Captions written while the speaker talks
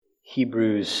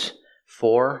Hebrews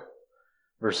 4,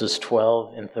 verses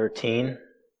 12 and 13.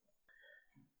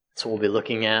 That's what we'll be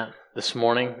looking at this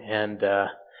morning. And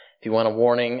if you want a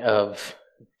warning of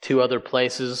two other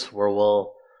places where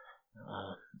we'll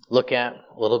look at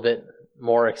a little bit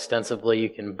more extensively, you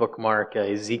can bookmark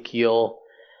Ezekiel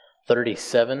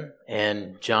 37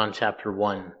 and John chapter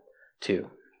 1, 2.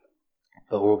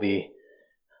 But we'll be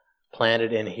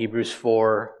planted in Hebrews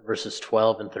 4, verses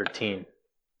 12 and 13.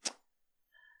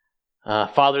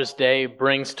 Father's Day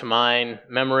brings to mind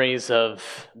memories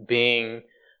of being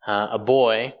a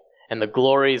boy and the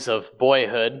glories of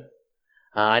boyhood.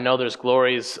 I know there's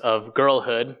glories of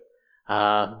girlhood,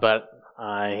 but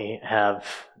I have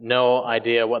no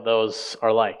idea what those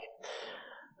are like.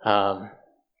 And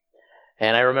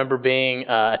I remember being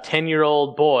a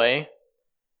 10-year-old boy,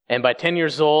 and by 10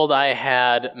 years old, I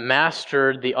had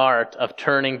mastered the art of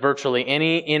turning virtually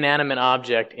any inanimate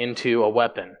object into a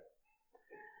weapon.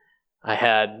 I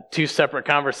had two separate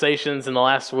conversations in the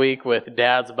last week with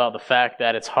dads about the fact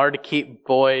that it's hard to keep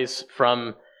boys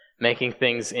from making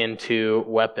things into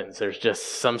weapons. There's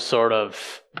just some sort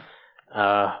of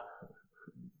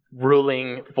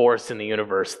ruling force in the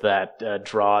universe that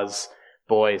draws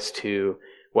boys to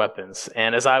weapons.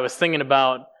 And as I was thinking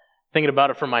about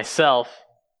it for myself,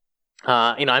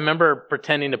 I remember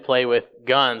pretending to play with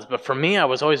guns, but for me, I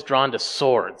was always drawn to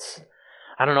swords.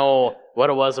 I don't know what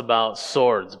it was about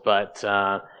swords, but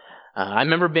I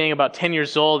remember being about 10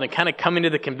 years old and kind of coming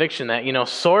to the conviction that,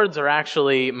 swords are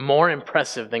actually more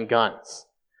impressive than guns.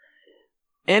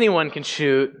 Anyone can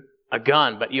shoot a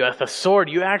gun, but with a sword,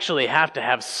 you actually have to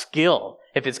have skill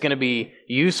if it's going to be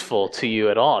useful to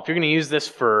you at all. If you're going to use this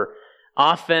for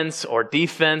offense or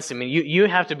defense, you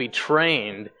have to be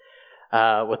trained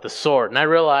with the sword. And I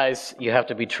realize you have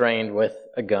to be trained with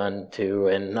a gun too,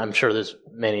 and I'm sure there's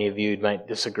many of you who might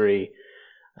disagree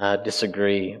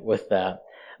with that.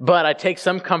 But I take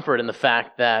some comfort in the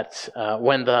fact that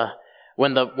when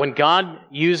God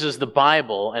uses the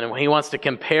Bible and when He wants to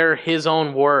compare His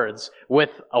own words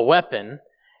with a weapon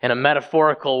in a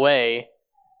metaphorical way,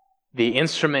 the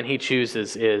instrument He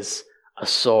chooses is a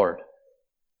sword.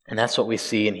 And that's what we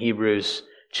see in Hebrews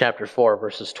chapter 4,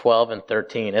 verses 12 and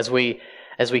 13. As we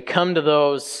come to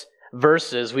those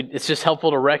verses, it's just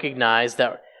helpful to recognize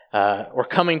that we're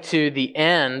coming to the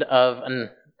end of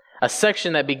a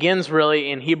section that begins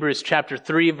really in Hebrews chapter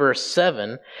 3, verse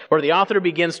 7, where the author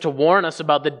begins to warn us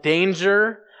about the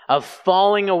danger of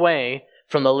falling away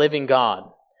from the living God.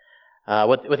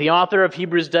 What the author of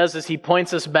Hebrews does is he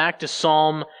points us back to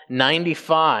Psalm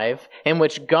 95, in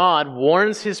which God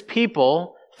warns His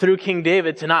people through King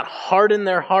David to not harden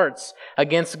their hearts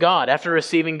against God after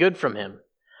receiving good from Him.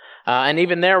 And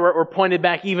even there, we're pointed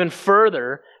back even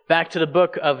further, back to the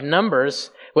book of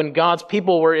Numbers, when God's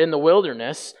people were in the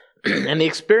wilderness, and the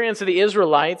experience of the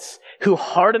Israelites who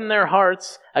hardened their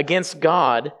hearts against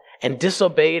God and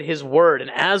disobeyed His word. And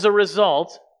as a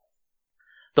result,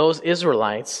 those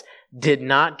Israelites did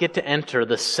not get to enter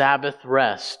the Sabbath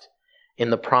rest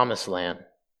in the Promised Land.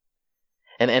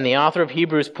 And the author of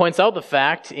Hebrews points out the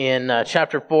fact in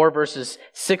chapter 4, verses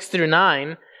 6 through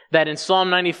 9, that in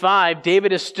Psalm 95,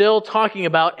 David is still talking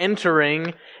about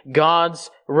entering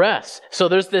God's rest. So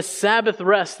there's this Sabbath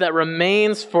rest that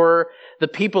remains for the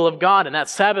people of God, and that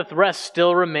Sabbath rest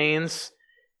still remains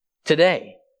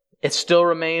today. It still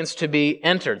remains to be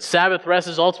entered. Sabbath rest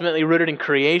is ultimately rooted in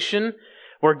creation,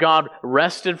 where God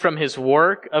rested from His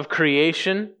work of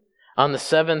creation on the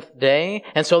seventh day.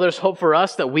 And so there's hope for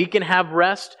us that we can have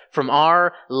rest from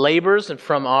our labors and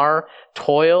from our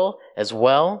toil as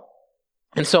well.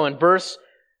 And so in verse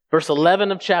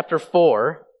 11 of chapter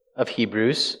 4 of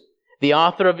Hebrews, the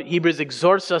author of Hebrews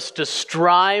exhorts us to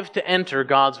strive to enter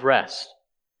God's rest.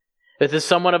 This is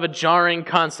somewhat of a jarring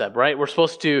concept, right? We're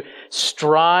supposed to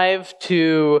strive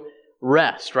to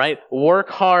rest, right? Work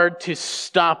hard to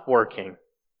stop working.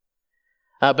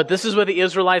 But this is what the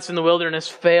Israelites in the wilderness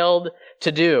failed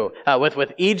to do.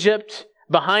 With Egypt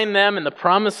behind them and the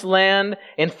Promised Land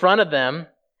in front of them,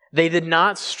 they did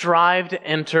not strive to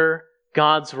enter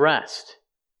God's rest.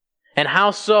 And how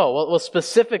so? Well,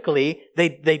 specifically,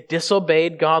 they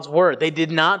disobeyed God's word. They did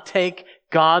not take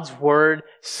God's word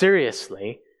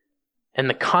seriously, and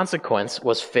the consequence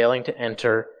was failing to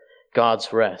enter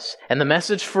God's rest. And the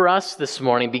message for us this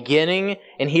morning, beginning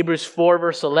in Hebrews 4,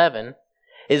 verse 11,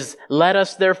 is let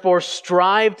us therefore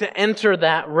strive to enter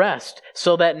that rest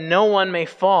so that no one may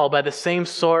fall by the same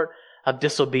sort of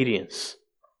disobedience.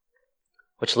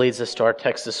 Which leads us to our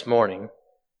text this morning,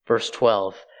 verse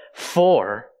 12.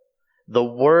 For the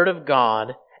word of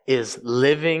God is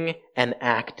living and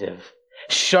active,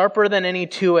 sharper than any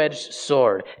two-edged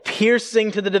sword,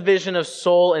 piercing to the division of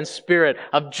soul and spirit,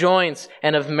 of joints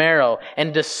and of marrow,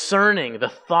 and discerning the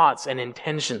thoughts and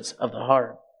intentions of the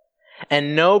heart.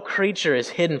 And no creature is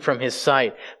hidden from his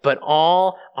sight, but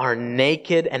all are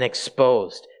naked and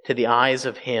exposed to the eyes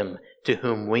of him to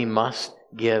whom we must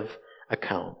give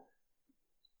account.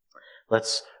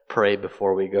 Let's pray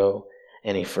before we go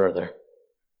any further.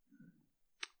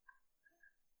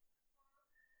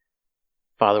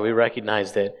 Father, we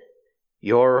recognize that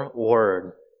your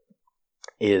word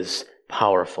is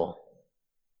powerful.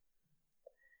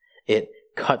 It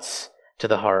cuts to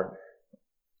the heart.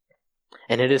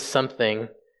 And it is something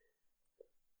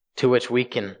to which we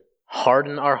can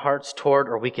harden our hearts toward,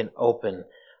 or we can open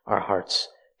our hearts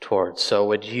toward. So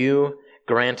would you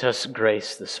grant us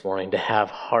grace this morning to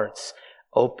have hearts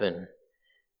open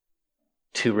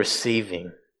to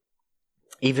receiving,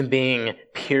 even being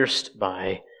pierced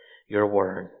by your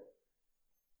word.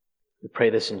 We pray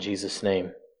this in Jesus'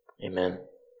 name. Amen.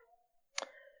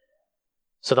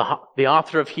 So the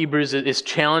author of Hebrews is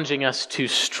challenging us to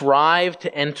strive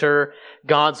to enter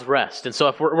God's rest. And so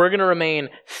if we're going to remain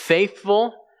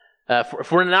faithful,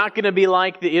 if we're not going to be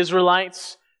like the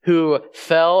Israelites who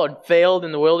fell and failed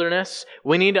in the wilderness,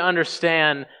 we need to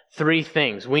understand three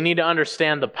things. We need to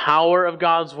understand the power of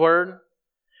God's word.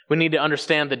 We need to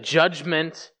understand the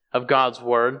judgment of God's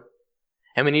word.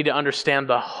 And we need to understand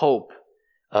the hope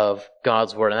of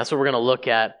God's word. And that's what we're going to look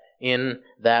at in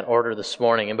that order this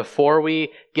morning. And before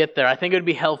we get there, I think it would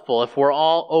be helpful if we're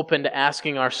all open to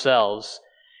asking ourselves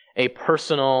a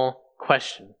personal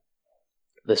question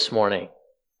this morning.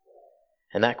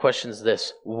 And that question is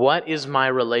this: what is my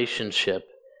relationship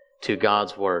to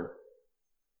God's word?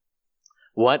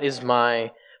 What is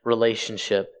my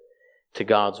relationship to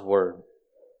God's word?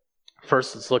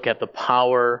 First, let's look at the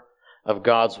power of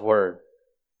God's word.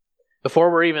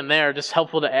 Before we're even there, just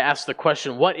helpful to ask the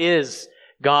question, what is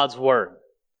God's word?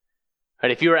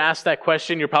 Right, if you were asked that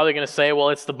question, you're probably going to say, well,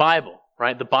 it's the Bible,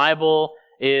 right? The Bible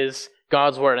is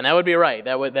God's word. And that would be right.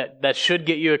 That should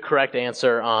get you a correct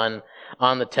answer on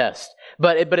the test.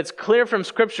 But it's clear from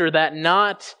Scripture that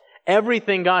not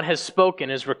everything God has spoken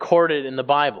is recorded in the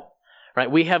Bible. Right?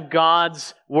 We have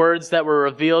God's words that were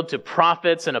revealed to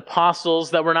prophets and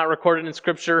apostles that were not recorded in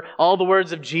Scripture. All the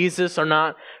words of Jesus are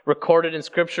not recorded in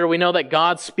Scripture. We know that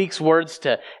God speaks words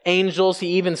to angels. He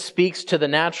even speaks to the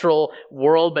natural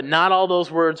world, but not all those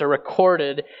words are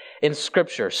recorded in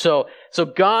Scripture. So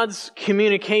God's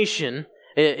communication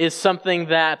is something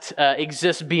that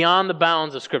exists beyond the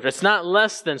bounds of Scripture. It's not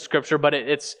less than Scripture, but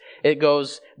it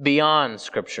goes beyond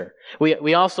Scripture.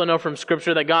 We also know from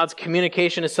Scripture that God's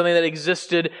communication is something that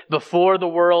existed before the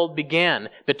world began,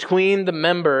 between the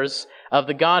members of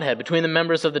the Godhead, between the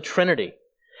members of the Trinity.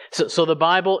 So the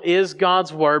Bible is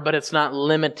God's Word, but it's not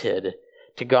limited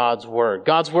to God's Word.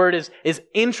 God's Word is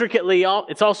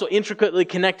it's also intricately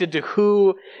connected to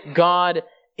who God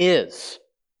is.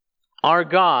 Our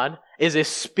God is a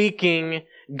speaking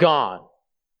God.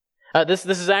 This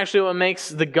is actually what makes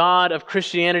the God of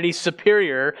Christianity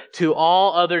superior to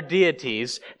all other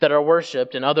deities that are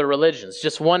worshipped in other religions.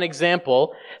 Just one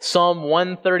example, Psalm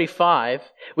 135,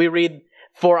 we read,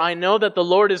 "For I know that the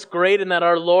Lord is great and that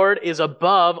our Lord is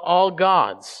above all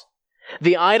gods.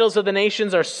 The idols of the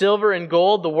nations are silver and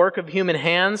gold, the work of human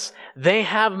hands. They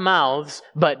have mouths,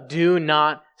 but do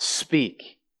not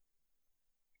speak."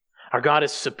 Our God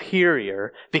is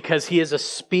superior because He is a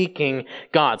speaking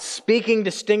God. Speaking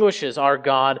distinguishes our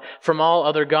God from all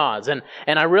other gods. And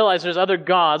I realize there's other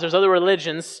gods, there's other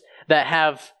religions that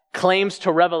have claims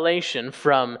to revelation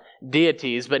from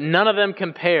deities, but none of them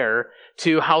compare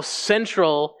to how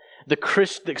central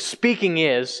the speaking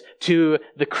is to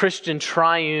the Christian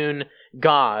triune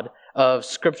God of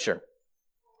Scripture.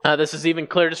 This is even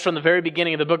clear just from the very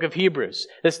beginning of the book of Hebrews.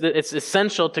 It's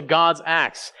essential to God's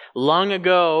acts. Long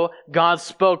ago, God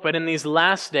spoke, but in these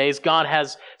last days, God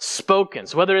has spoken.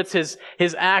 So whether it's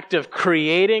His act of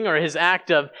creating or His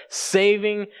act of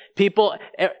saving people,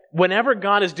 whenever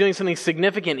God is doing something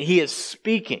significant, He is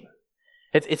speaking.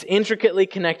 It's intricately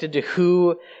connected to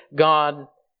who God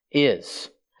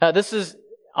is. This is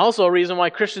also a reason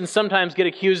why Christians sometimes get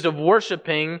accused of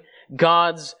worshiping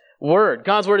God's Word.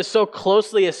 God's Word is so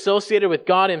closely associated with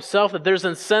God Himself that there's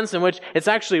a sense in which it's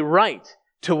actually right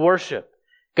to worship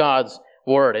God's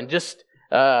Word. And just,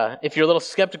 if you're a little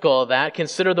skeptical of that,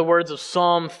 consider the words of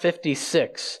Psalm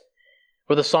 56,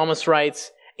 where the psalmist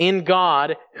writes, "In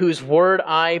God, whose word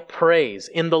I praise.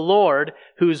 In the Lord,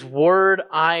 whose word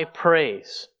I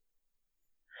praise."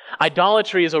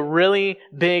 Idolatry is a really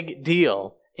big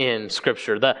deal in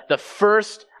Scripture. The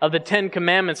first of the 10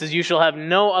 commandments is, you shall have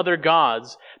no other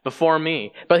gods before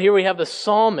me. But here we have the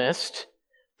psalmist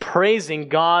praising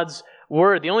God's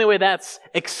word. The only way that's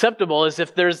acceptable is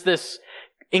if there's this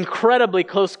incredibly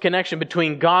close connection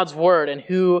between God's word and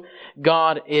who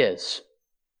God is.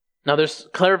 Now there's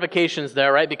clarifications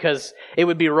there, right? Because it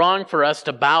would be wrong for us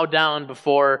to bow down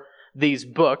before these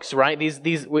books, right?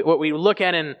 These what we look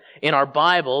at in our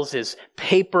Bibles is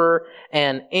paper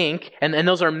and ink, and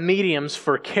those are mediums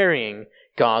for carrying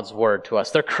God's word to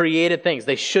us. They're created things.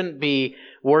 They shouldn't be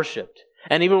worshipped.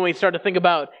 And even when we start to think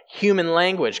about human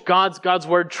language, God's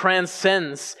word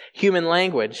transcends human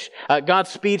language. God's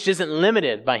speech isn't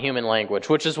limited by human language,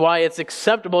 which is why it's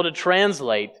acceptable to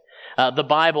translate the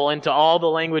Bible into all the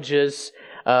languages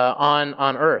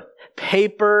on earth.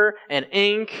 Paper and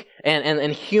ink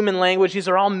and human language, these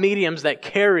are all mediums that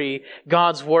carry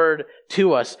God's word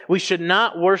to us. We should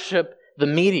not worship the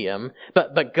medium,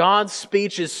 but God's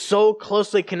speech is so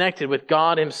closely connected with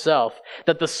God himself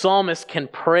that the psalmist can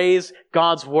praise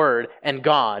God's word and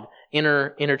God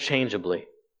interchangeably.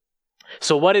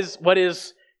 So what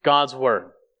is God's word?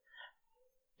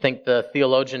 I think the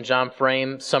theologian John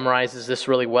Frame summarizes this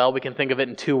really well. We can think of it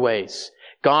in two ways.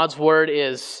 God's word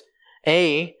is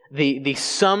the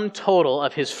sum total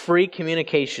of his free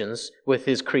communications with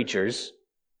his creatures.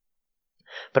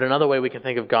 But another way we can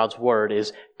think of God's word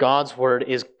is God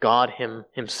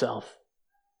himself.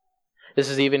 This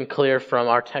is even clear from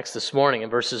our text this morning in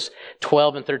verses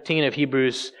 12 and 13 of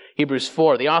Hebrews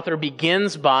 4. The author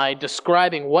begins by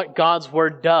describing what God's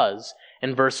word does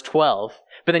in verse 12.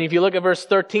 But then if you look at verse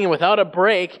 13, without a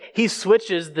break, he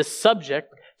switches the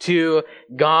subject to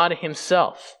God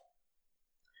himself.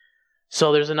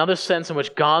 So there's another sense in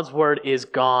which God's word is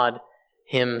God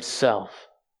himself.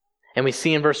 And we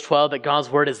see in verse 12 that God's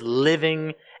word is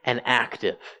living and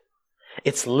active.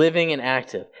 It's living and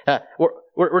active.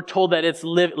 We're told that it's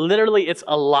literally it's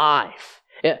alive.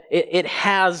 It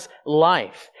has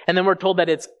life. And then we're told that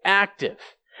it's active.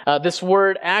 This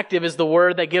word active is the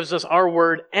word that gives us our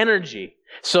word energy.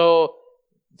 So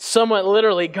somewhat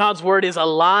literally, God's word is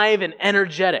alive and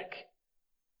energetic.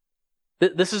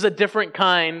 This is a different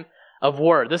kind of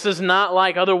word. This is not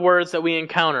like other words that we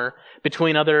encounter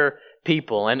between other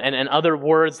people and other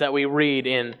words that we read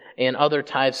in other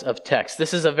types of text.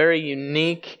 This is a very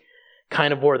unique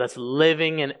kind of word that's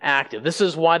living and active. This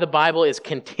is why the Bible is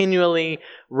continually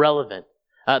relevant.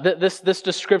 This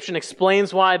description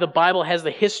explains why the Bible has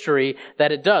the history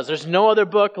that it does. There's no other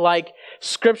book like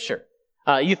Scripture.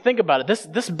 You think about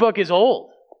it. This book is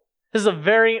old. This is a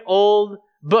very old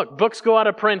book. Books go out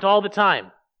of print all the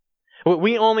time.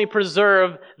 We only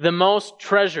preserve the most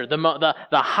treasured, the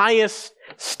highest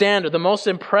standard, the most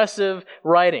impressive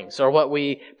writings are what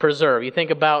we preserve. You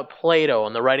think about Plato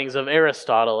and the writings of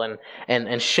Aristotle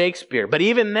and Shakespeare. But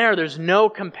even there's no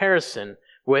comparison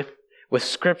with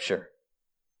Scripture.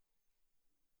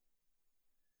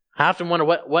 I often wonder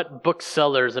what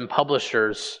booksellers and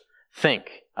publishers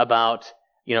think about,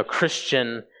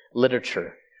 Christian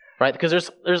literature, right?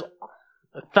 Because there's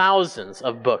thousands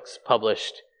of books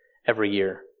published every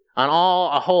year on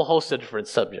a whole host of different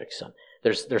subjects.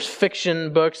 There's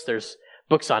fiction books, there's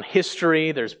books on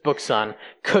history, there's books on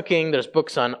cooking, there's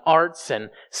books on arts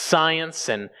and science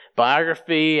and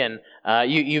biography, and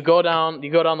you go down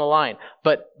the line.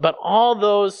 But all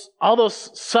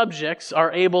those subjects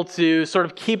are able to sort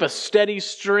of keep a steady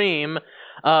stream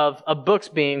of books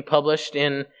being published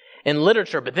in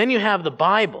literature. But then you have the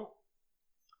Bible,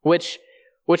 which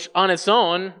on its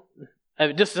own,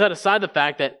 just set aside the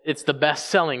fact that it's the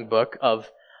best-selling book of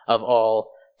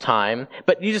all time,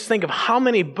 but you just think of how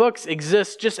many books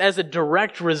exist just as a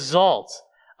direct result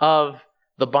of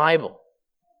the Bible.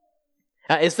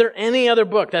 Is there any other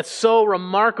book that's so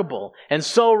remarkable and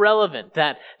so relevant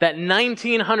that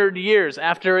 1900 years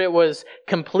after it was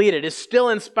completed is still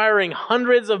inspiring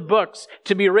hundreds of books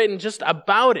to be written just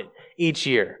about it each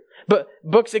year? But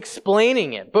books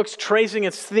explaining it, books tracing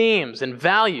its themes and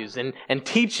values and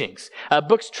teachings,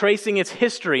 books tracing its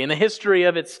history and the history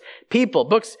of its people,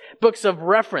 books of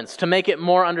reference to make it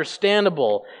more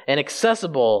understandable and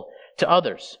accessible to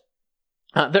others.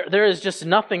 There is just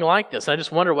nothing like this. I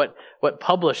just wonder what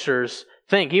publishers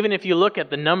think. Even if you look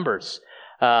at the numbers,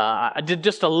 I did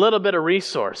just a little bit of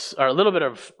research,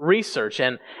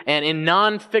 and in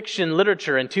nonfiction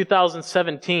literature in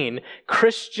 2017,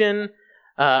 Christian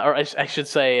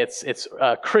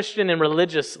Christian and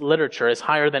religious literature is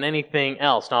higher than anything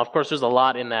else. Now, of course, there's a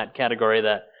lot in that category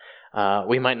that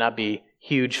we might not be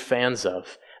huge fans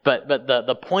of. But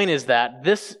the point is that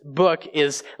this book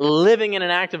is living in an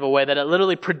active way, that it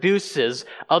literally produces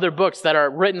other books that are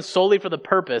written solely for the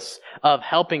purpose of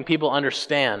helping people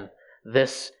understand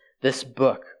this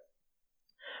book.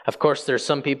 Of course, there's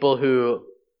some people who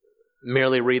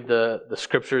merely read the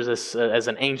scriptures as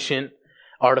an ancient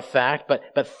artifact,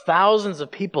 but thousands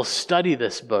of people study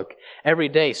this book every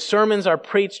day. Sermons are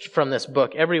preached from this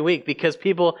book every week because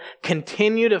people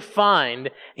continue to find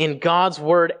in God's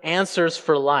Word answers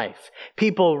for life.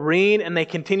 People read and they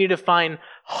continue to find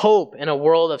hope in a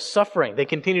world of suffering. They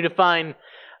continue to find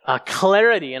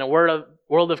clarity in a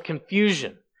world of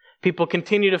confusion. People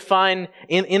continue to find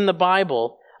in the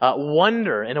Bible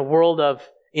wonder in a world of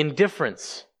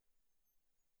indifference.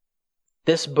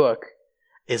 This book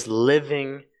is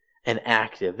living and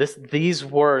active. These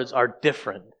words are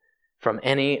different from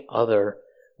any other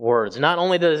words. Not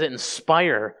only does it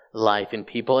inspire life in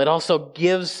people, it also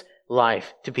gives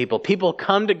life to people. People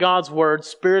come to God's Word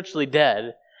spiritually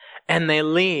dead, and they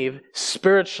leave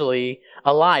spiritually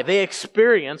alive. They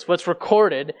experience what's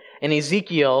recorded in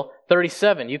Ezekiel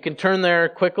 37. You can turn there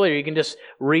quickly, or you can just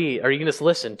read, or you can just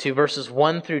listen to verses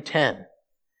 1 through 10.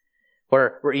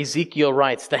 Where Ezekiel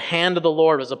writes, "The hand of the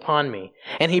Lord was upon me,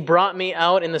 and he brought me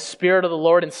out in the spirit of the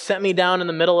Lord and set me down in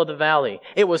the middle of the valley.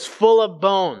 It was full of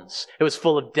bones. It was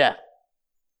full of death."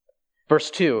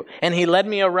 Verse 2, "And he led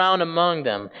me around among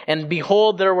them, and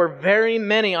behold, there were very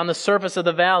many on the surface of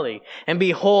the valley, and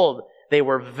behold, they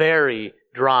were very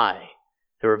dry."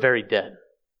 They were very dead.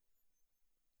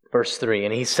 Verse 3,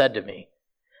 "And he said to me,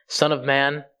 'Son of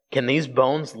man, can these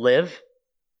bones live?'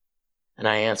 And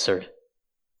I answered,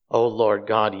 'O Lord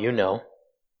God, you know.'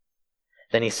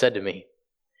 Then he said to me,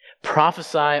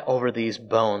 'Prophesy over these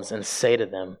bones and say to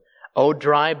them, O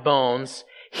dry bones,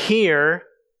 hear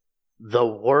the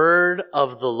word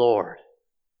of the Lord.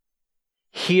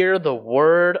 Hear the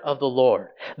word of the Lord.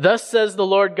 Thus says the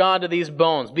Lord God to these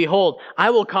bones, Behold, I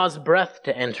will cause breath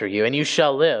to enter you, and you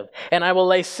shall live. And I will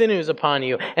lay sinews upon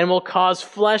you, and will cause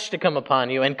flesh to come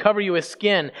upon you, and cover you with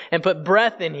skin, and put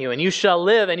breath in you, and you shall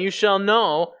live, and you shall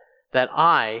know that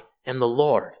I am the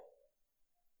Lord.'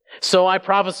 So I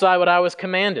prophesied what I was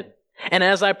commanded. And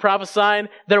as I prophesied,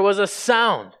 there was a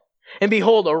sound, and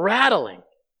behold, a rattling.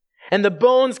 And the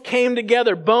bones came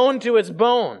together, bone to its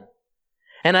bone.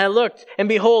 And I looked, and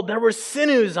behold, there were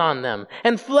sinews on them,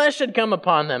 and flesh had come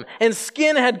upon them, and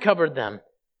skin had covered them,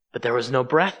 but there was no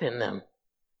breath in them.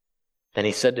 Then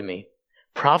he said to me,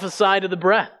 Prophesy to the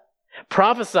breath.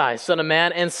 Prophesy, son of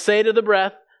man, and say to the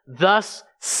breath, Thus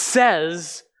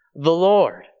says the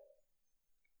Lord."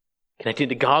 Connected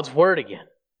to God's word again.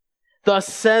 "Thus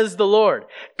says the Lord,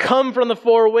 Come from the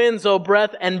four winds, O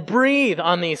breath, and breathe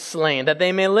on these slain, that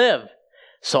they may live.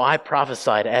 So I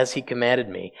prophesied as he commanded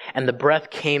me, and the breath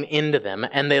came into them,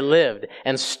 and they lived,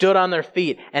 and stood on their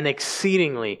feet, an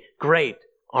exceedingly great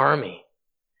army."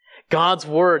 God's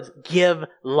words give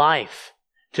life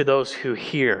to those who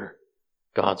hear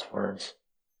God's words.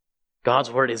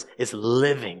 God's word is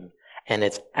living, and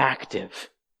it's active.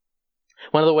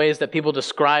 One of the ways that people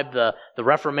describe the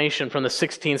Reformation from the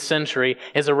 16th century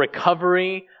is a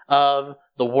recovery of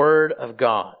the Word of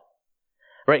God.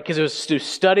 Right? Because it was through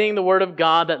studying the Word of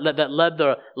God that led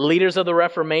the leaders of the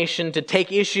Reformation to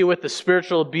take issue with the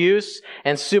spiritual abuse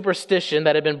and superstition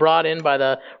that had been brought in by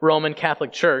the Roman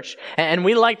Catholic Church. And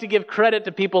we like to give credit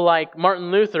to people like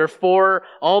Martin Luther for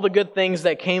all the good things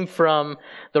that came from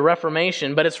the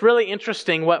Reformation. But it's really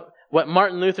interesting what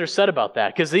Martin Luther said about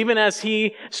that. Because even as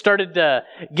he started to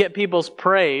get people's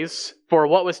praise for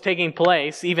what was taking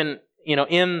place, even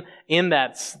in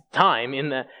that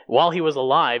time, while he was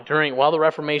alive, while the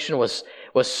Reformation was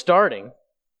starting,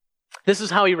 this is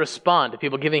how he responded to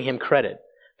people giving him credit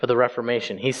for the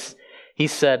Reformation. He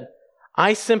said,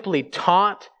 "I simply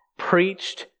taught,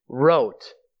 preached,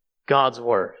 wrote God's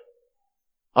word.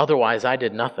 Otherwise, I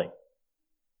did nothing.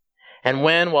 And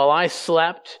while I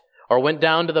slept or went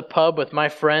down to the pub with my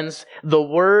friends, the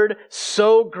word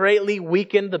so greatly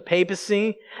weakened the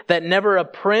papacy that never a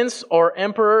prince or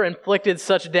emperor inflicted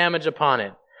such damage upon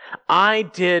it. I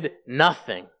did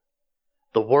nothing.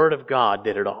 The word of God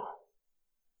did it all."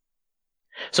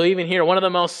 So even here, one of the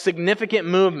most significant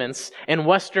movements in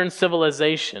Western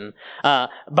civilization,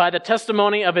 by the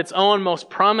testimony of its own most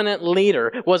prominent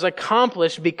leader, was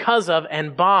accomplished because of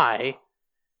and by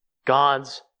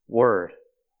God's word.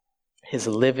 His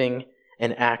living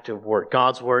and active word.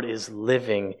 God's word is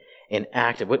living and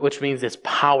active, which means it's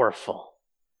powerful.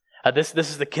 This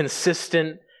is the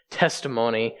consistent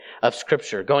testimony of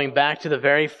Scripture. Going back to the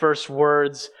very first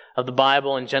words of the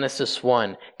Bible in Genesis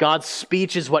 1. God's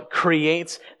speech is what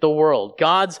creates the world.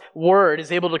 God's word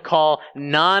is able to call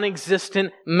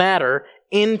non-existent matter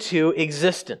into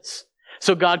existence.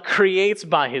 So God creates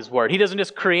by His Word. He doesn't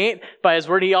just create by His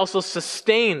Word, He also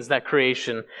sustains that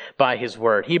creation by His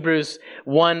Word. Hebrews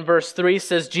 1 verse 3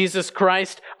 says, Jesus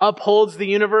Christ upholds the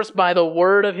universe by the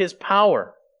word of His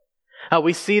power.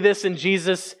 We see this in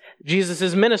Jesus'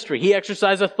 ministry. He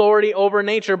exercised authority over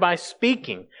nature by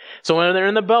speaking. So when they're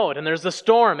in the boat and there's a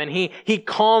storm, and He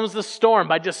calms the storm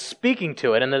by just speaking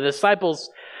to it, and the disciples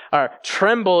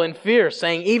tremble in fear,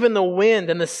 saying, even the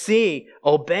wind and the sea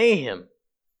obey Him.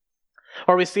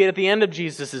 Or we see it at the end of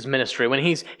Jesus' ministry when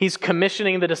he's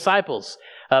commissioning the disciples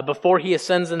before He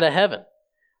ascends into heaven.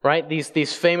 Right?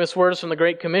 These famous words from the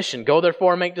Great Commission. Go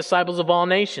therefore and make disciples of all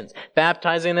nations,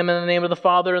 baptizing them in the name of the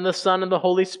Father and the Son and the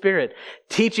Holy Spirit,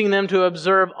 teaching them to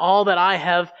observe all that I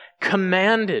have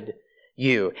commanded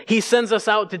you. He sends us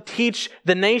out to teach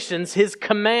the nations His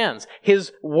commands,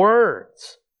 His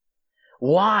words.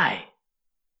 Why?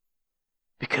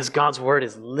 Because God's Word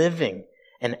is living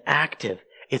and active.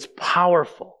 It's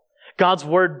powerful. God's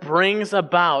Word brings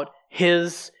about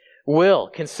His will.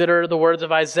 Consider the words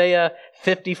of Isaiah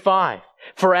 55.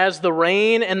 For as the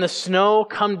rain and the snow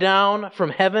come down from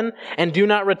heaven and do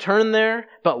not return there,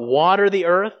 but water the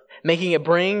earth, making it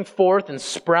bring forth and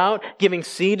sprout, giving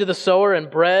seed to the sower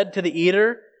and bread to the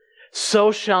eater,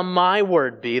 so shall my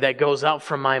word be that goes out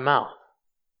from my mouth.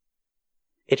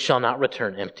 It shall not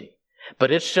return empty,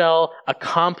 but it shall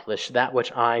accomplish that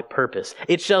which I purpose.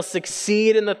 It shall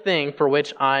succeed in the thing for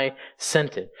which I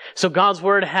sent it. So God's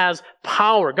Word has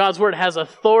power. God's Word has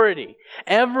authority.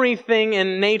 Everything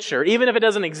in nature, even if it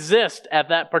doesn't exist at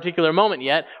that particular moment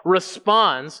yet,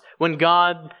 responds when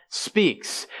God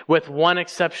speaks, with one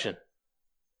exception.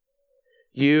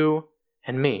 You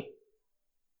and me.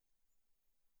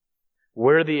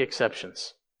 We're the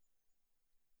exceptions.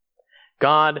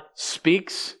 God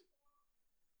speaks.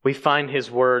 We find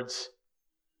His words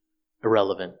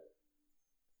irrelevant.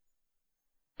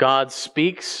 God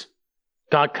speaks,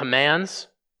 God commands,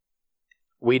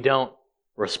 we don't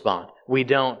respond. We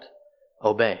don't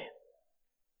obey.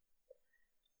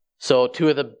 So two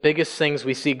of the biggest things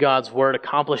we see God's Word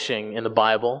accomplishing in the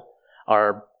Bible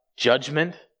are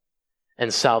judgment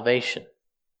and salvation.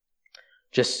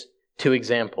 Just two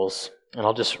examples, and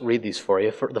I'll just read these for you.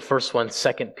 For the first one,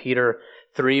 2 Peter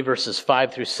 3, verses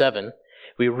 5 through 7.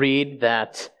 We read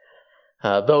that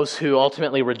those who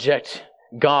ultimately reject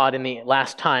God in the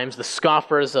last times, the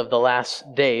scoffers of the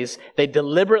last days, they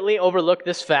deliberately overlook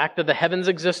this fact that the heavens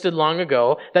existed long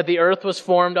ago, that the earth was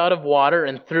formed out of water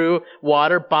and through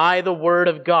water by the word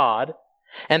of God,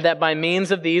 and that by means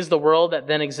of these the world that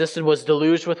then existed was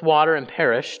deluged with water and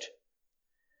perished.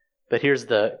 But here's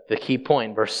the key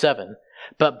point, verse 7.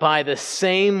 But by the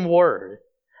same word,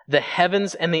 the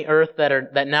heavens and the earth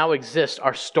that now exist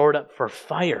are stored up for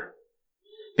fire,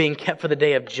 being kept for the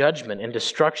day of judgment and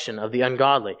destruction of the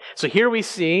ungodly. So here we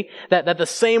see that the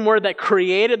same word that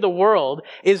created the world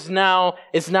is now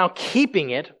keeping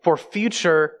it for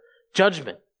future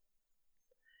judgment.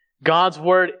 God's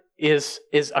word is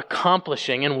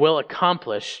accomplishing and will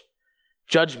accomplish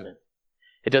judgment.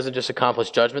 It doesn't just accomplish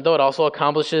judgment, though. It also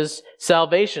accomplishes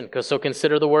salvation. So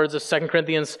consider the words of 2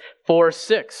 Corinthians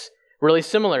 4:6. Really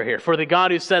similar here. For the God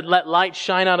who said, let light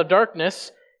shine out of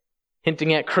darkness,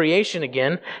 hinting at creation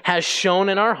again, has shone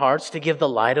in our hearts to give the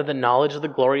light of the knowledge of the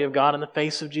glory of God in the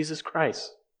face of Jesus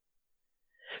Christ.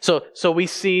 So we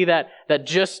see that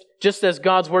just as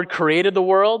God's word created the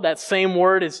world, that same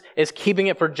word is keeping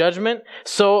it for judgment.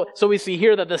 So we see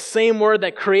here that the same word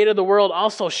that created the world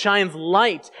also shines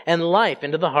light and life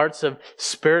into the hearts of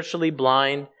spiritually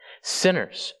blind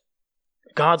sinners.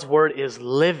 God's word is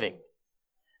living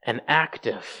and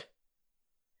active.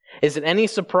 Is it any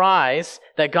surprise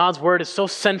that God's word is so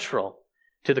central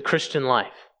to the Christian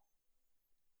life?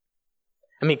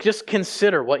 I mean, just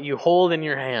consider what you hold in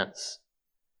your hands,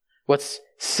 what's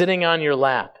sitting on your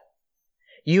lap.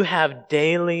 You have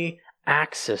daily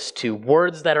access to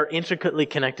words that are intricately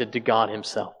connected to God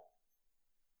Himself.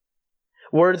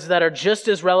 Words that are just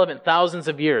as relevant thousands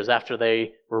of years after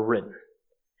they were written.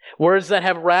 Words that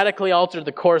have radically altered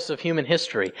the course of human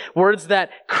history. Words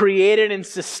that created and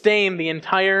sustain the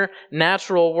entire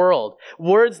natural world.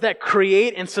 Words that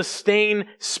create and sustain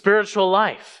spiritual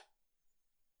life.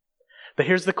 But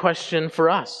here's the question for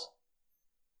us.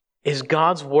 Is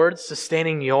God's word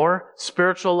sustaining your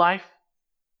spiritual life?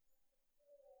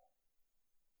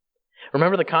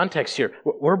 Remember the context here.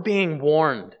 We're being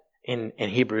warned in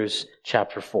Hebrews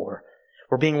chapter 4.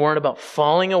 We're being warned about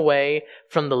falling away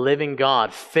from the living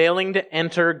God, failing to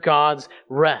enter God's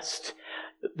rest.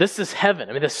 This is heaven.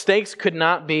 I mean, the stakes could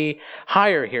not be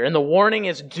higher here. And the warning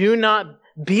is, do not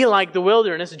be like the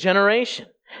wilderness generation.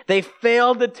 They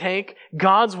failed to take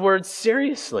God's word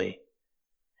seriously.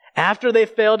 After they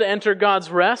failed to enter God's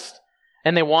rest,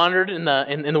 and they wandered in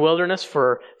the wilderness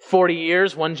for 40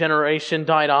 years, one generation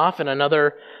died off and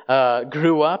another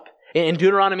grew up. In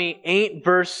Deuteronomy 8,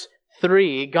 verse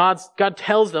 3, God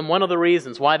tells them one of the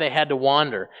reasons why they had to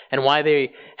wander and why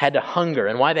they had to hunger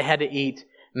and why they had to eat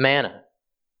manna.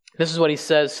 This is what he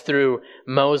says through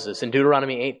Moses in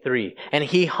Deuteronomy 8:3. And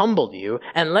he humbled you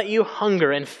and let you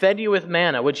hunger and fed you with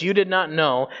manna, which you did not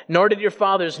know, nor did your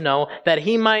fathers know, that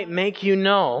he might make you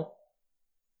know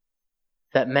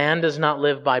that man does not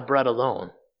live by bread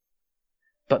alone,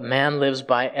 but man lives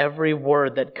by every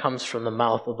word that comes from the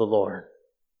mouth of the Lord.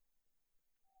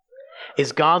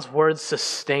 Is God's word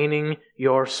sustaining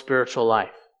your spiritual life?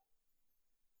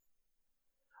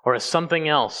 Or is something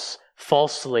else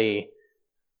falsely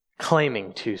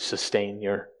claiming to sustain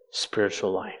your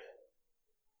spiritual life?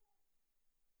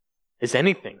 Is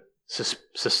anything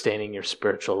sustaining your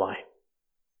spiritual life?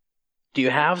 Do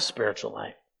you have spiritual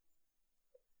life?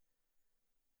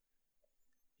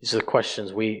 These are the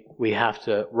questions we have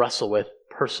to wrestle with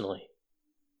personally.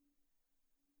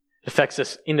 It affects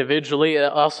us individually. It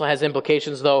also has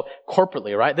implications, though,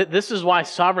 corporately, right? This is why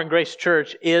Sovereign Grace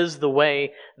Church is the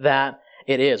way that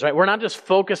it is, right? We're not just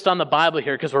focused on the Bible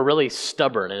here because we're really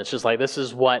stubborn and it's just like, this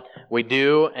is what we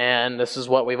do and this is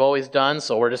what we've always done,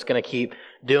 so we're just going to keep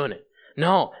doing it.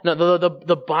 No,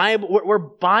 the Bible, we're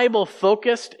Bible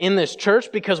focused in this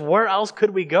church because where else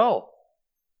could we go?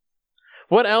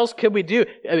 What else could we do?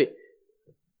 I mean,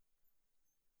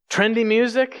 trendy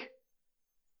music?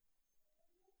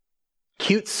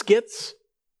 Cute skits?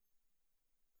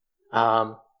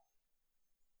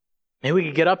 Maybe we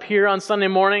could get up here on Sunday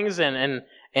mornings and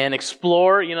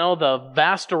explore, the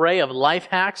vast array of life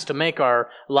hacks to make our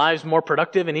lives more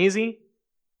productive and easy.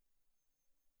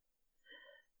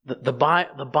 The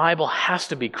Bible has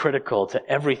to be critical to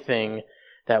everything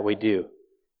that we do.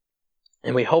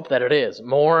 And we hope that it is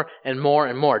more and more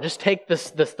and more. Just take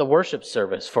the worship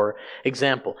service, for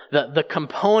example. The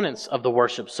components of the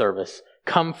worship service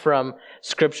come from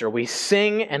Scripture. We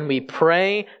sing and we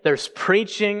pray. There's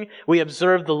preaching. We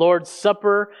observe the Lord's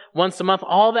Supper once a month.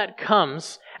 All that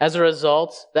comes as a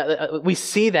result, that we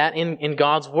see that in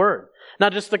God's Word.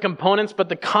 Not just the components, but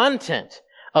the content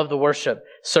of the worship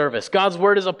service. God's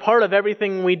Word is a part of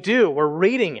everything we do. We're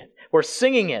reading it. We're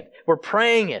singing it. We're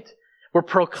praying it. We're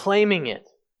proclaiming it.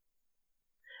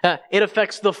 It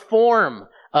affects the form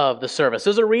of the service.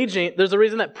 There's a reason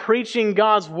that preaching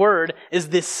God's Word is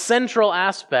this central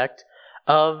aspect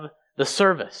of the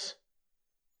service.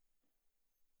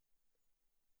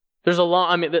 This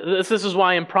is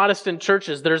why in Protestant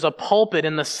churches there's a pulpit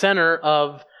in the center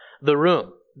of the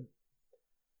room.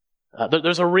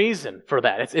 There's a reason for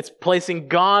that. It's placing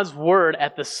God's Word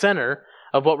at the center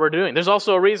of what we're doing. There's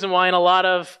also a reason why in a lot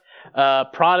of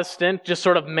Protestant, just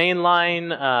sort of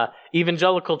mainline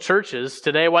evangelical churches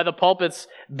today, why the pulpit's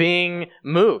being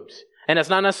moved. And it's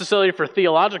not necessarily for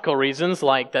theological reasons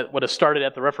like that would have started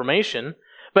at the Reformation,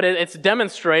 but it's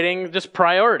demonstrating just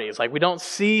priorities. Like we don't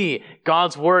see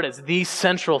God's Word as the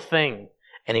central thing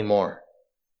anymore.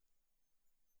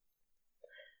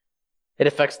 It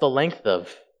affects the length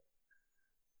of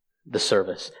the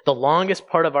service. The longest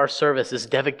part of our service is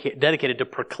dedicated to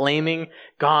proclaiming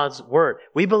God's Word.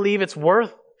 We believe it's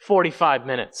worth 45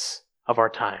 minutes of our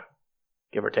time,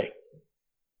 give or take.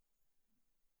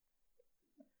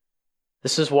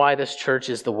 This is why this church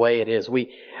is the way it is.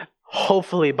 We,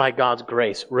 hopefully by God's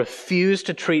grace, refuse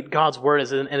to treat God's Word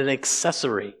as an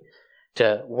accessory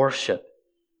to worship.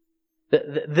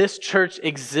 This church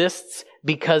exists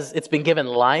because it's been given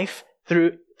life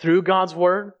through God's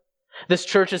Word. This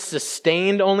church is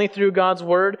sustained only through God's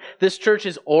Word. This church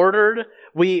is ordered.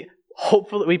 We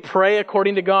pray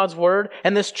according to God's Word.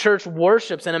 And this church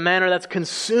worships in a manner that's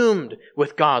consumed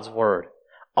with God's Word.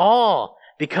 All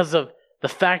because of the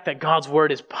fact that God's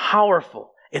Word is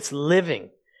powerful. It's living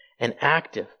and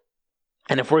active.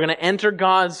 And if we're going to enter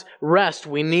God's rest,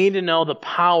 we need to know the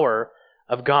power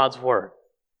of God's Word.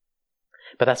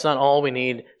 But that's not all we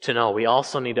need to know. We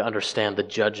also need to understand the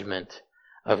judgment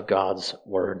of God's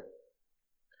Word.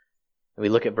 We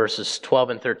look at verses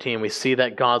 12 and 13. We see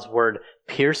that God's Word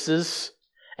pierces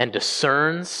and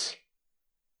discerns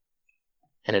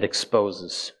and it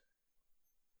exposes.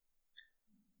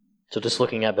 So just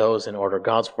looking at those in order,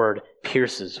 God's Word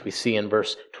pierces. We see in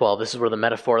verse 12. This is where the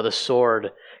metaphor of the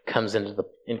sword comes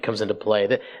into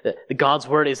play. God's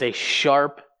Word is a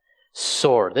sharp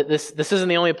sword. This isn't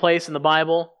the only place in the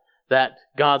Bible that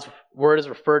God's Word is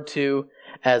referred to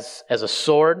as a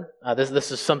sword.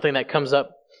 This is something that comes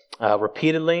up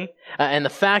repeatedly. And the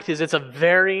fact is, it's a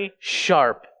very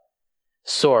sharp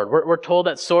sword. We're told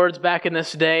that swords back in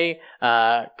this day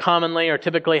commonly or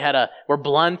typically were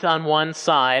blunt on one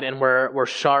side and were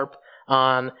sharp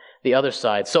on the other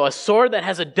side. So a sword that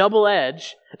has a double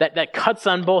edge that cuts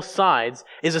on both sides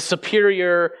is a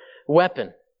superior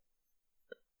weapon.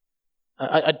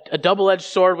 A double-edged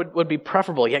sword would be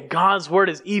preferable, yet God's word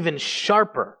is even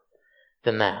sharper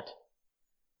than that.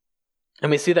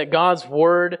 And we see that God's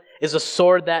word is a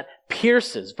sword that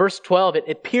pierces. Verse 12,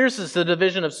 it pierces the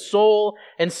division of soul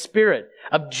and spirit,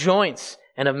 of joints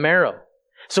and of marrow.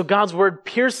 So God's word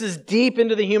pierces deep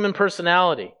into the human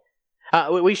personality.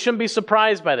 We shouldn't be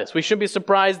surprised by this. We shouldn't be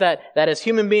surprised that as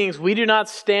human beings, we do not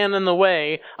stand in the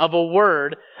way of a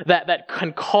word that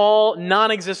can call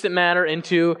non-existent matter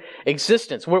into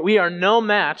existence. We are no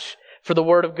match for the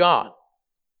word of God.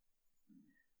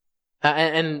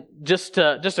 And just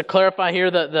to clarify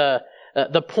here,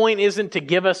 the point isn't to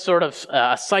give us sort of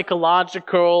a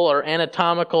psychological or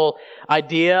anatomical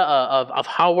idea of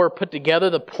how we're put together.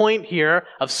 The point here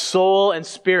of soul and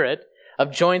spirit, of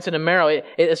joints and of marrow, it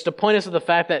is to point us to the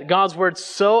fact that God's word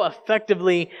so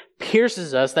effectively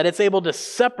pierces us that it's able to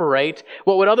separate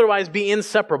what would otherwise be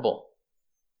inseparable.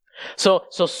 So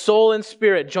soul and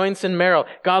spirit, joints and marrow,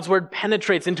 God's word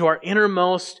penetrates into our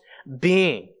innermost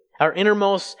being, our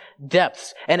innermost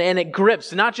depths, and it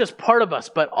grips not just part of us,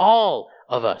 but all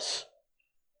of us.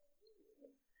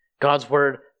 God's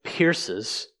word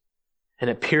pierces,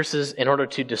 and it pierces in order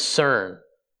to discern.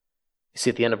 You see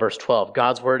at the end of verse 12,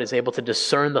 God's word is able to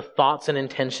discern the thoughts and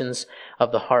intentions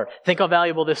of the heart. Think how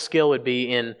valuable this skill would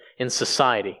be in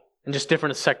society, in just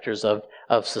different sectors of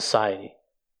society.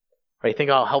 Right? Think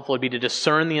how helpful it would be to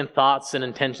discern the thoughts and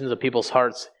intentions of people's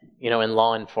hearts, in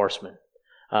law enforcement,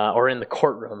 or in the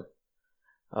courtroom,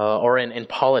 or in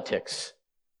politics,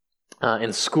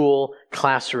 in school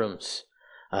classrooms,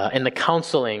 in the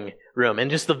counseling room,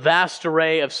 and just the vast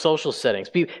array of social settings.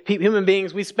 Human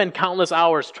beings, we spend countless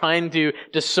hours trying to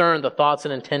discern the thoughts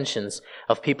and intentions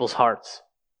of people's hearts.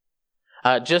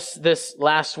 Just this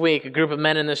last week, a group of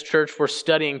men in this church were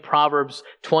studying Proverbs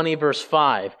 20 verse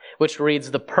 5, which reads,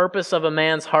 "The purpose of a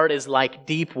man's heart is like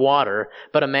deep water,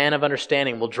 but a man of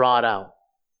understanding will draw it out."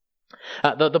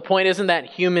 The point isn't that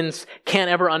humans can't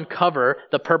ever uncover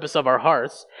the purpose of our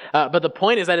hearts, but the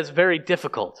point is that it's very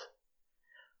difficult.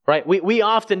 Right? We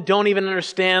often don't even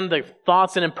understand the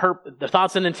thoughts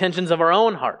and intentions of our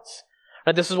own hearts.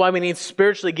 Right? This is why we need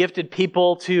spiritually gifted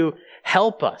people to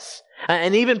help us.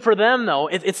 And even for them, though,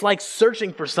 it's like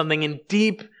searching for something in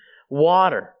deep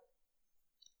water.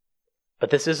 But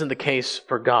this isn't the case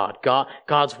for God.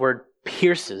 God's word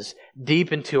pierces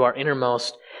deep into our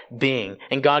innermost being,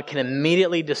 and God can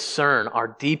immediately discern our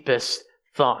deepest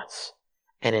thoughts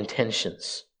and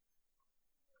intentions.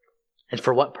 And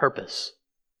for what purpose?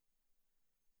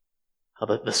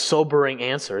 The sobering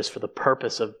answer is for the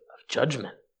purpose of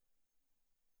judgment.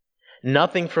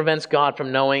 Nothing prevents God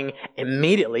from knowing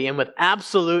immediately and with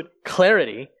absolute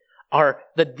clarity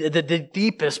the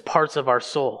deepest parts of our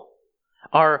soul,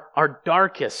 our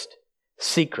darkest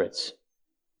secrets.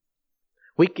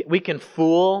 We can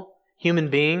fool human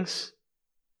beings.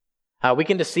 We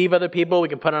can deceive other people. We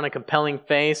can put on a compelling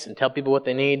face and tell people what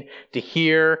they need to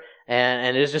hear,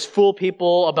 and it's just fool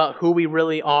people about who we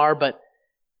really are, but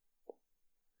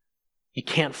you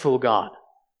can't fool God.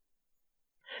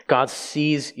 God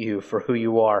sees you for who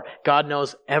you are. God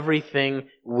knows everything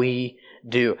we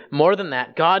do. More than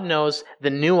that, God knows the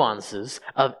nuances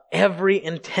of every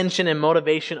intention and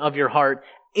motivation of your heart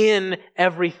in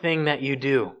everything that you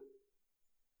do.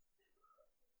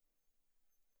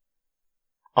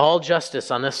 All justice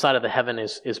on this side of the heaven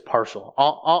is partial.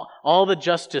 All the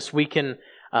justice we can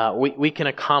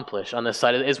accomplish on this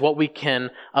side is what we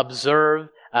can observe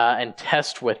and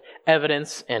test with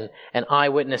evidence and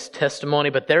eyewitness testimony.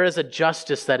 But there is a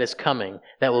justice that is coming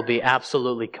that will be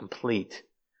absolutely complete.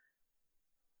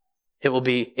 It will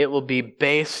be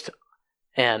based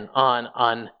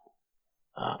on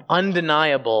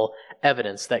undeniable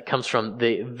evidence that comes from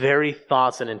the very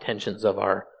thoughts and intentions of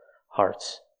our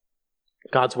hearts.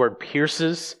 God's word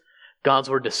pierces, God's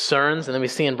word discerns, and then we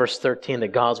see in verse 13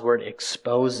 that God's word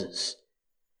exposes.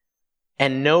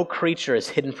 And no creature is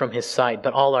hidden from his sight,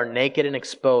 but all are naked and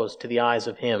exposed to the eyes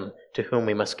of him to whom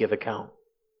we must give account.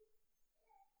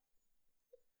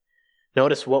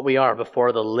 Notice what we are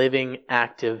before the living,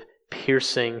 active,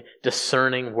 piercing,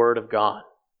 discerning word of God.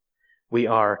 We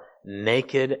are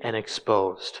naked and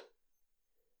exposed.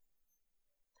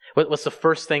 What's the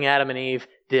first thing Adam and Eve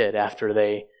did after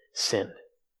they sinned?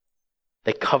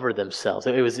 They covered themselves.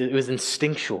 It was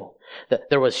instinctual.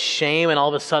 There was shame, and all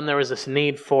of a sudden there was this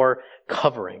need for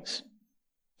coverings.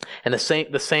 And the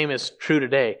same is true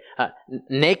today.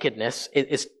 Nakedness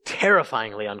is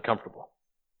terrifyingly uncomfortable.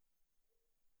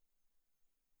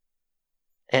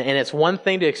 And it's one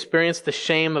thing to experience the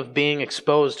shame of being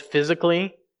exposed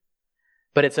physically,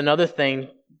 but it's another thing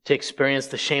to experience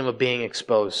the shame of being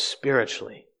exposed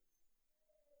spiritually.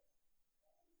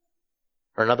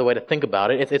 Or another way to think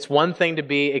about it, it's one thing to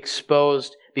be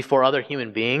exposed before other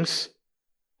human beings.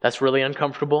 That's really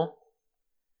uncomfortable.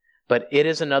 But it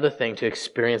is another thing to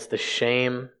experience the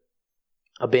shame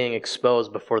of being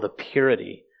exposed before the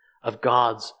purity of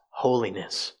God's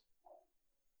holiness.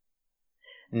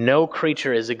 No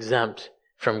creature is exempt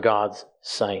from God's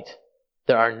sight.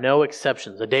 There are no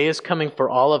exceptions. A day is coming for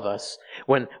all of us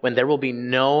when there will be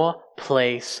no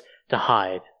place to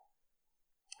hide.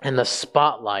 And the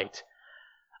spotlight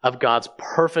of God's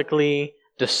perfectly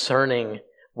discerning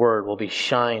word will be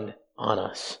shined on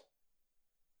us.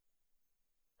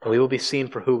 And we will be seen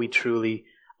for who we truly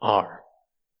are.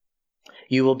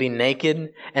 You will be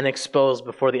naked and exposed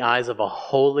before the eyes of a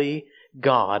holy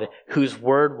God whose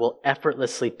word will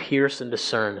effortlessly pierce and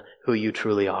discern who you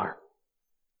truly are.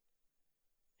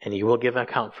 And you will give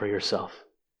account for yourself.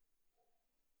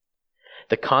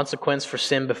 The consequence for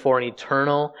sin before an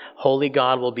eternal, holy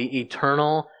God will be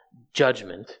eternal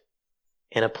judgment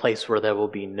in a place where there will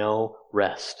be no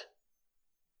rest.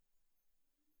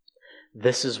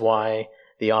 This is why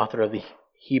the author of the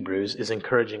Hebrews is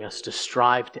encouraging us to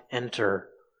strive to enter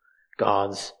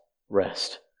God's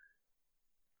rest.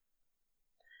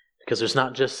 Because there's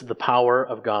not just the power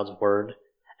of God's word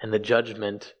and the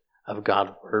judgment of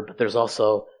God's word, but there's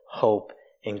also hope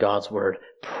in God's word.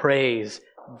 Praise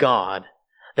God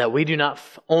that we do not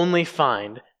only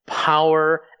find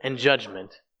power and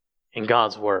judgment in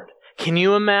God's word. Can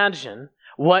you imagine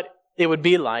what it would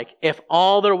be like if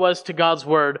all there was to God's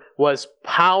word was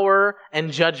power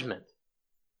and judgment?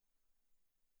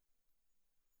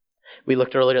 We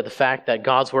looked earlier at the fact that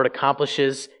God's word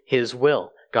accomplishes His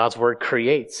will. God's word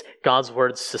creates. God's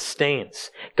word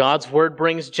sustains. God's word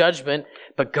brings judgment,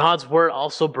 but God's word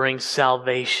also brings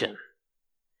salvation.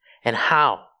 And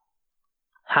how?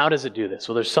 How does it do this?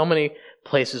 Well, there's so many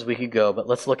places we could go, but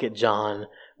let's look at John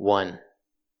 1.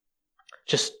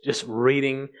 Just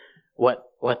reading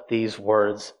what these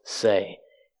words say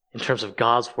in terms of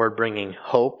God's word bringing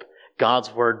hope,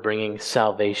 God's word bringing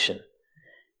salvation.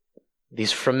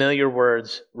 These familiar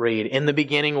words read, "In the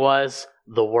beginning was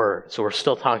the Word." So we're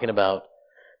still talking about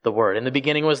the Word. In the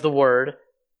beginning was the Word,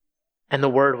 and the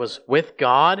Word was with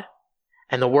God,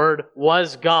 and the Word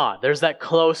was God. There's that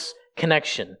close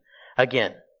connection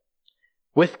again.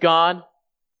 With God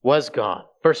was God.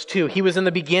 Verse 2, He was in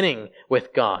the beginning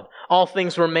with God. All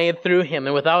things were made through Him,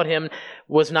 and without Him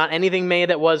was not anything made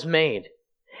that was made.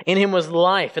 In Him was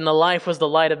life, and the life was the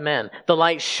light of men. The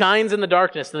light shines in the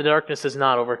darkness, and the darkness is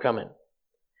not overcome it.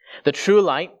 The true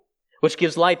light, which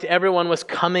gives light to everyone, was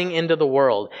coming into the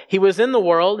world. He was in the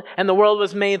world, and the world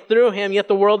was made through Him, yet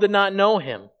the world did not know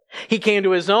Him. He came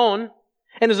to His own,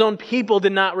 and His own people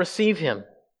did not receive Him.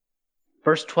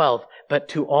 Verse 12, but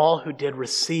to all who did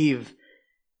receive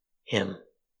Him,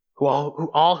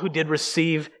 all who did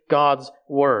receive God's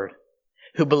word,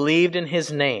 who believed in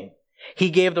His name, He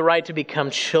gave the right to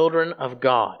become children of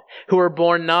God, who were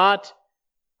born not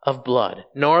of blood,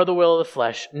 nor of the will of the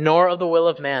flesh, nor of the will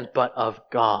of man, but of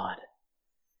God.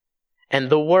 And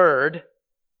the Word,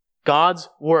 God's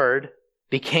Word,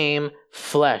 became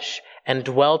flesh and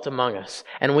dwelt among us.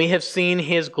 And we have seen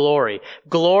His glory.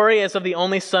 Glory as of the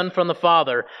only Son from the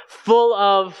Father, full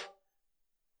of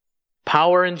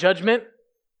power and judgment?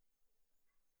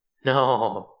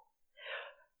 No.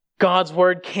 God's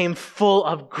Word came full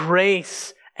of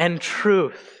grace and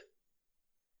truth.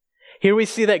 Here we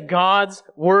see that God's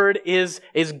Word is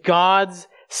God's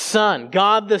Son.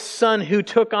 God the Son who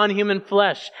took on human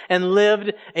flesh and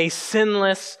lived a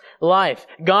sinless life.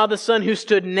 God the Son who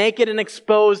stood naked and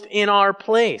exposed in our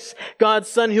place. God's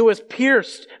Son who was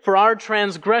pierced for our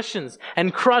transgressions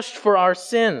and crushed for our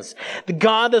sins.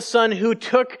 God the Son who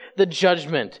took the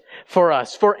judgment for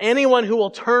us, for anyone who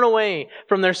will turn away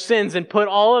from their sins and put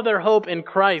all of their hope in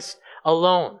Christ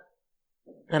alone.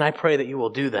 And I pray that you will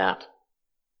do that.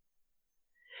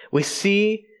 We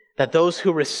see that those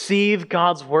who receive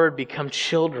God's word become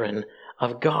children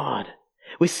of God.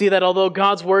 We see that although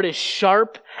God's word is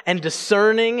sharp and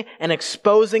discerning and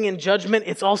exposing in judgment,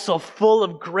 it's also full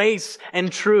of grace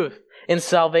and truth in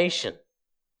salvation.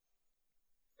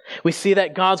 We see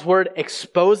that God's word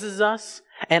exposes us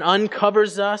and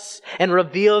uncovers us and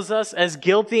reveals us as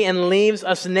guilty and leaves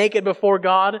us naked before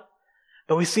God.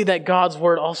 But we see that God's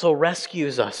word also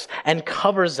rescues us and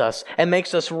covers us and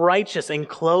makes us righteous and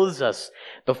clothes us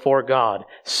before God,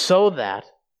 so that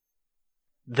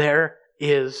There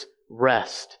is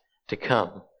rest to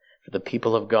come for the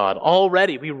people of God.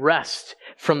 Already we rest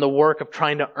from the work of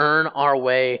trying to earn our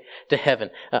way to heaven.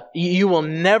 You will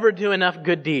never do enough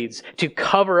good deeds to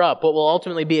cover up what will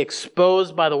ultimately be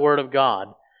exposed by the Word of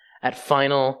God at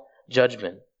final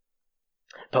judgment.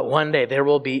 But one day there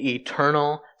will be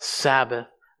eternal Sabbath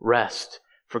rest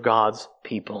for God's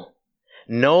people.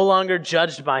 No longer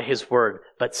judged by His Word,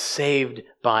 but saved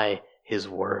by His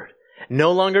Word.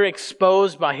 No longer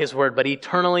exposed by His Word, but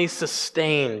eternally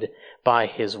sustained by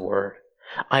His Word.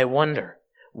 I wonder,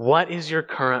 what is your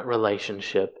current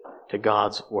relationship to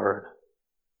God's Word?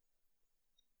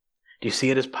 Do you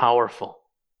see it as powerful?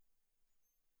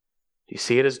 Do you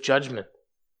see it as judgment?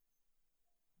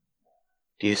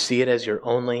 Do you see it as your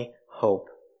only hope?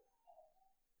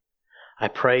 I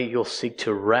pray you'll seek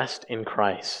to rest in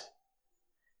Christ,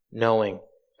 knowing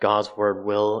God's Word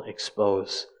will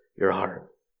expose your heart.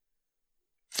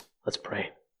 Let's pray.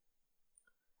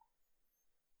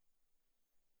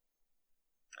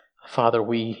 Father,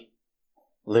 we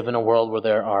live in a world where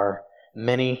there are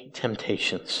many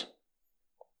temptations.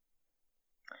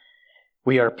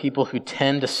 We are people who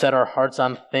tend to set our hearts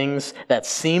on things that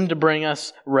seem to bring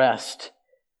us rest,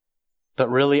 but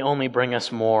really only bring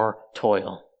us more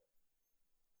toil.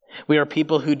 We are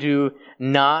people who do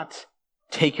not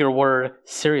take your word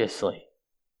seriously.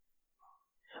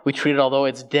 We treat it although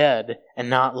it's dead and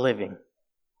not living,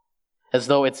 as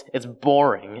though it's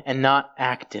boring and not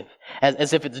active,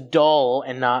 as if it's dull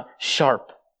and not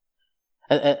sharp,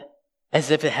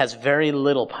 as if it has very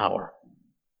little power.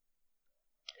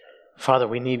 Father,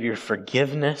 we need your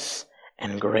forgiveness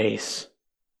and grace.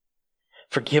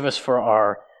 Forgive us for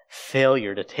our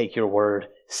failure to take your word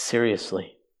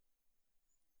seriously.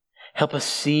 Help us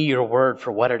see your word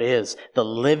for what it is, the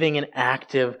living and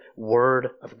active Word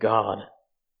of God.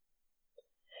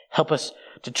 Help us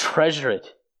to treasure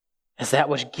it as that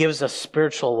which gives us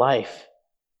spiritual life.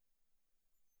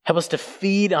 Help us to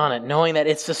feed on it, knowing that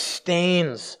it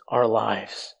sustains our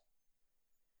lives.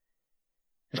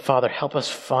 And Father, help us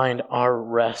find our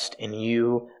rest in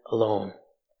you alone.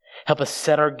 Help us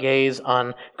set our gaze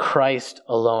on Christ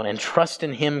alone and trust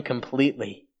in Him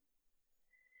completely.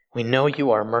 We know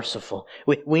you are merciful.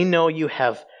 We know you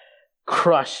have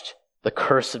crushed the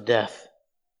curse of death.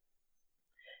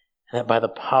 And that by the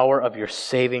power of your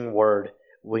saving word,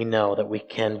 we know that we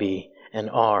can be and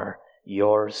are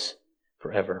yours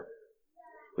forever.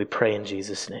 We pray in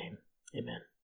Jesus' name. Amen.